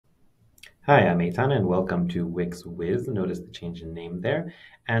Hi, I'm Eitan and welcome to Wix Wiz. Notice the change in name there.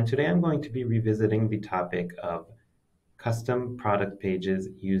 And today I'm going to be revisiting the topic of custom product pages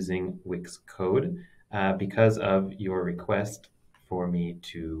using Wix code because of your request for me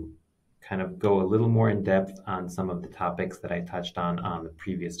to kind of go a little more in depth on some of the topics that I touched on the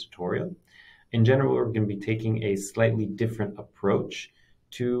previous tutorial. In general, we're going to be taking a slightly different approach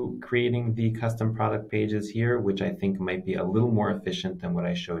to creating the custom product pages here, which I think might be a little more efficient than what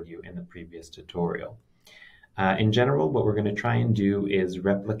I showed you in the previous tutorial. In general, what we're going to try and do is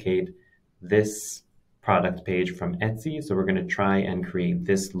replicate this product page from Etsy. So we're going to try and create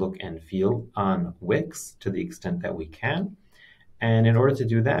this look and feel on Wix to the extent that we can. And in order to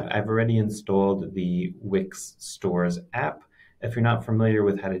do that, I've already installed the Wix Stores app. If you're not familiar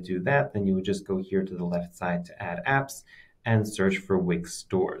with how to do that, then you would just go here to the left side to add apps and search for Wix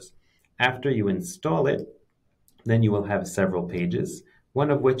Stores. After you install it, then you will have several pages,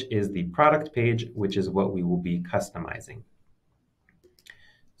 one of which is the product page, which is what we will be customizing.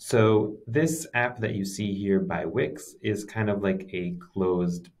 So this app that you see here by Wix is kind of like a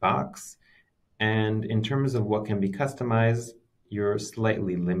closed box. And in terms of what can be customized, you're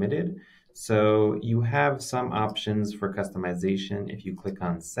slightly limited. So you have some options for customization. If you click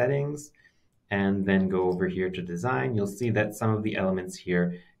on settings and then go over here to design, you'll see that some of the elements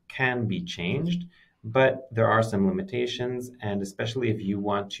here can be changed, but there are some limitations. And especially if you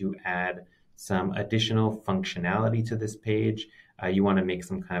want to add some additional functionality to this page, you want to make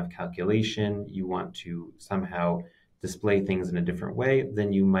some kind of calculation, you want to somehow display things in a different way,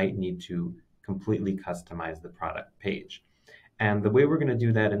 then you might need to completely customize the product page. And the way we're going to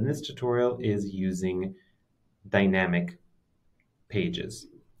do that in this tutorial is using dynamic pages.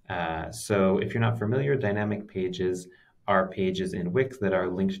 So if you're not familiar, dynamic pages are pages in Wix that are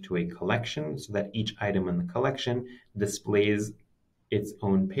linked to a collection so that each item in the collection displays its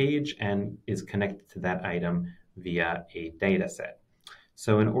own page and is connected to that item via a data set.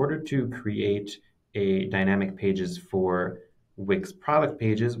 So in order to create a dynamic pages for Wix product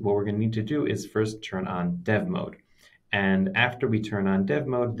pages, what we're going to need to do is first turn on dev mode. And after we turn on dev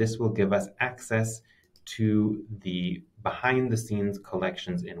mode, this will give us access to the behind the scenes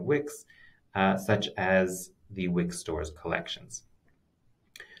collections in Wix, such as the Wix stores collections.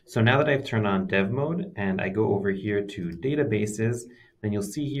 So now that I've turned on dev mode and I go over here to databases, then you'll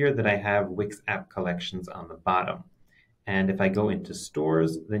see here that I have Wix app collections on the bottom. And if I go into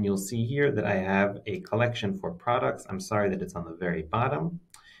stores, then you'll see here that I have a collection for products. I'm sorry that it's on the very bottom.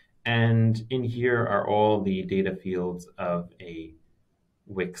 And in here are all the data fields of a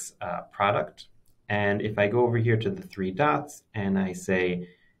Wix product. And if I go over here to the three dots and I say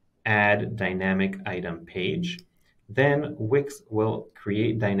add dynamic item page, then Wix will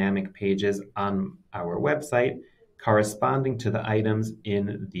create dynamic pages on our website corresponding to the items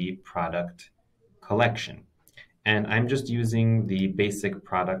in the product collection. And I'm just using the basic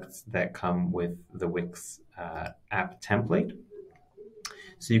products that come with the Wix app template.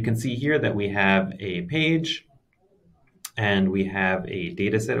 So you can see here that we have a page and we have a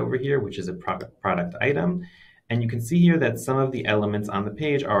data set over here, which is a product item. And you can see here that some of the elements on the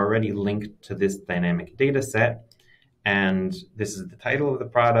page are already linked to this dynamic data set. And this is the title of the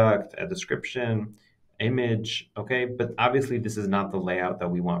product, a description, image, okay? But obviously this is not the layout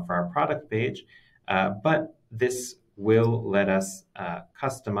that we want for our product page, but this will let us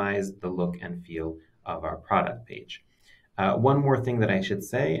customize the look and feel of our product page. One more thing that I should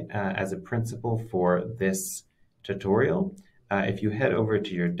say as a principle for this tutorial, if you head over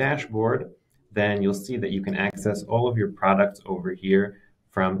to your dashboard, then you'll see that you can access all of your products over here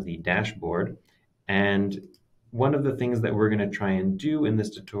from the dashboard. And one of the things that we're going to try and do in this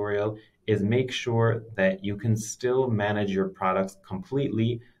tutorial is make sure that you can still manage your products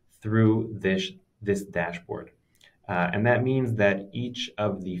completely through this dashboard. And that means that each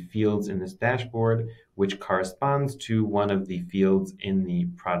of the fields in this dashboard, which corresponds to one of the fields in the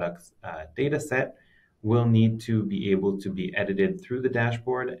product's data set, will need to be able to be edited through the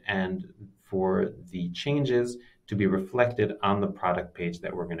dashboard and for the changes to be reflected on the product page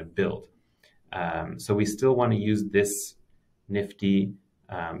that we're going to build. So we still want to use this nifty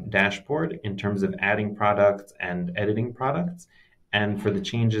dashboard in terms of adding products and editing products, and for the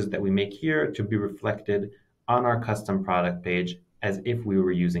changes that we make here to be reflected on our custom product page as if we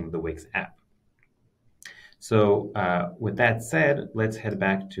were using the Wix app. So with that said, let's head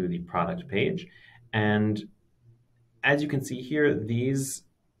back to the product page. And as you can see here, these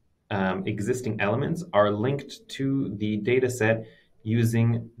existing elements are linked to the data set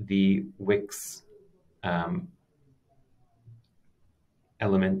using the Wix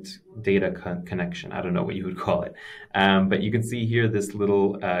element data connection. I don't know what you would call it. But you can see here this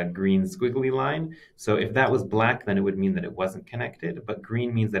little green squiggly line. So if that was black, then it would mean that it wasn't connected, but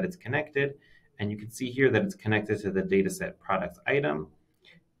green means that it's connected. And you can see here that it's connected to the dataset products item.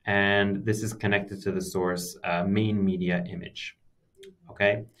 And this is connected to the source main media image.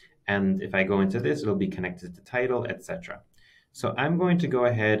 Okay. And if I go into this, it'll be connected to title, etc. So I'm going to go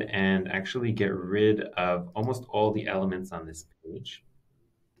ahead and actually get rid of almost all the elements on this page.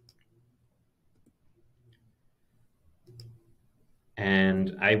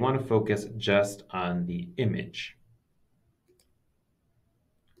 And I want to focus just on the image.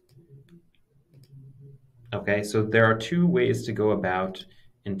 Okay, so there are two ways to go about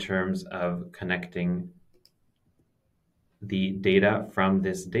in terms of connecting the data from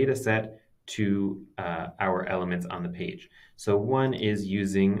this data set to our elements on the page. So one is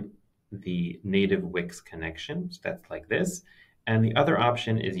using the native Wix connection, so that's like this, and the other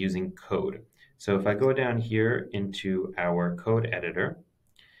option is using code. So if I go down here into our code editor,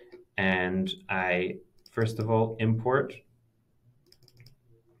 and I first of all import,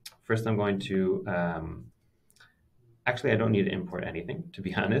 first I'm going to, actually I don't need to import anything, to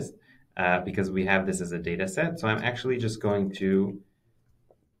be honest, because we have this as a data set. So I'm actually just going to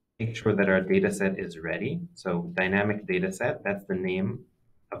make sure that our data set is ready. So dynamic data set, that's the name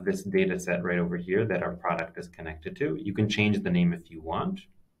of this data set right over here that our product is connected to. You can change the name if you want.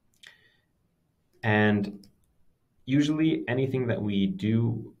 And usually anything that we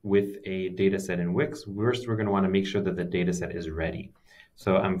do with a data set in Wix, first we're going to want to make sure that the data set is ready.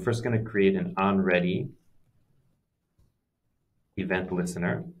 So I'm first going to create an onReady event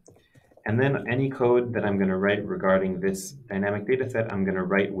listener. And then any code that I'm going to write regarding this dynamic data set, I'm going to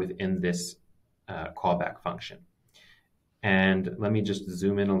write within this callback function. And let me just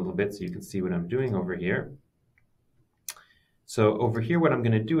zoom in a little bit so you can see what I'm doing over here. So over here, what I'm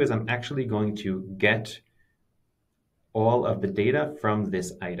going to do is I'm actually going to get all of the data from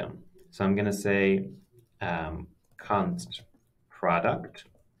this item. So I'm going to say const product,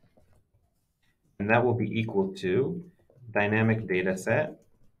 and that will be equal to dynamic data set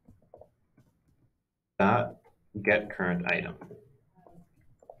dot get current item.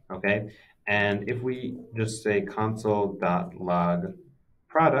 Okay, and if we just say console.log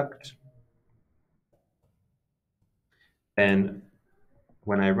product, then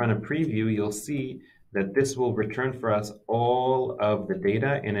when I run a preview, you'll see that this will return for us all of the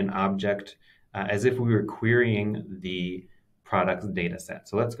data in an object as if we were querying the product's data set.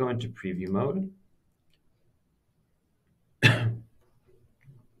 So let's go into preview mode.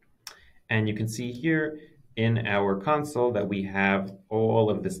 And you can see here in our console that we have all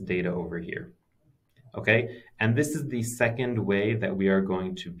of this data over here. Okay, and this is the second way that we are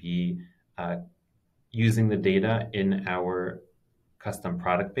going to be using the data in our custom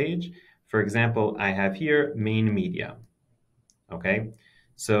product page. For example, I have here main media. Okay,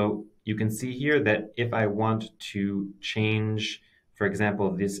 so you can see here that if I want to change, for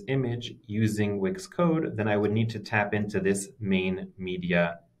example, this image using Wix code, then I would need to tap into this main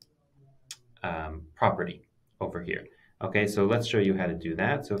media property over here. Okay, so let's show you how to do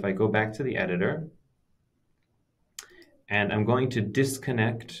that. So if I go back to the editor, and I'm going to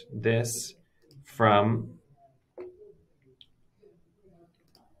disconnect this from,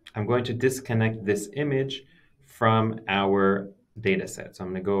 I'm going to disconnect this image from our data set. So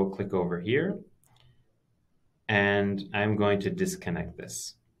I'm going to go click over here, and I'm going to disconnect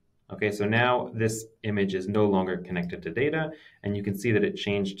this. Okay, so now this image is no longer connected to data, and you can see that it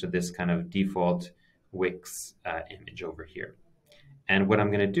changed to this kind of default Wix image over here. And what I'm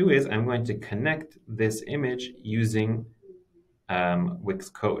going to do is I'm going to connect this image using Wix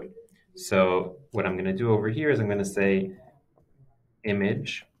code. So what I'm going to do over here is I'm going to say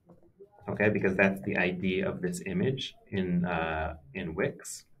image, okay, because that's the ID of this image in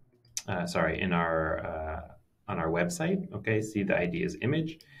Wix. Sorry, in our on our website. Okay, see the ID is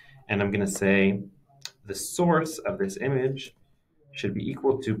image. And I'm going to say the source of this image should be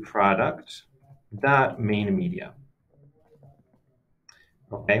equal to product.main media.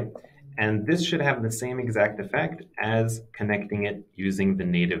 Okay, and this should have the same exact effect as connecting it using the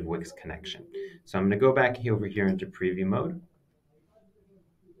native Wix connection. So I'm going to go back over here into preview mode.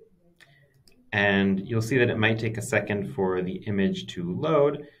 And you'll see that it might take a second for the image to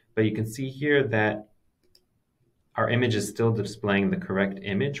load, but you can see here that our image is still displaying the correct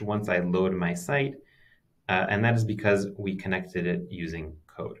image once I load my site, and that is because we connected it using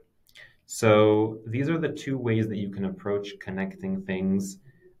code. So these are the two ways that you can approach connecting things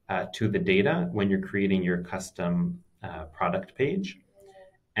to the data when you're creating your custom product page.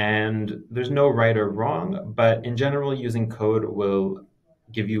 And there's no right or wrong, but in general, using code will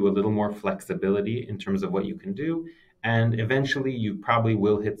give you a little more flexibility in terms of what you can do. And eventually, you probably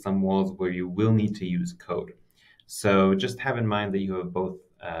will hit some walls where you will need to use code. So just have in mind that you have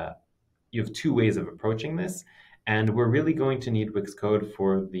you have two ways of approaching this. And we're really going to need Wix Code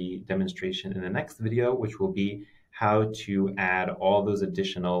for the demonstration in the next video, which will be how to add all those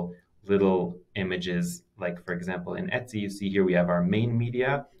additional little images. Like, for example, in Etsy, you see here we have our main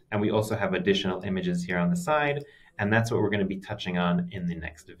media, and we also have additional images here on the side. And that's what we're going to be touching on in the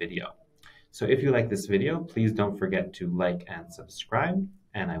next video. So if you like this video, please don't forget to like and subscribe,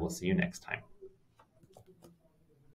 and I will see you next time.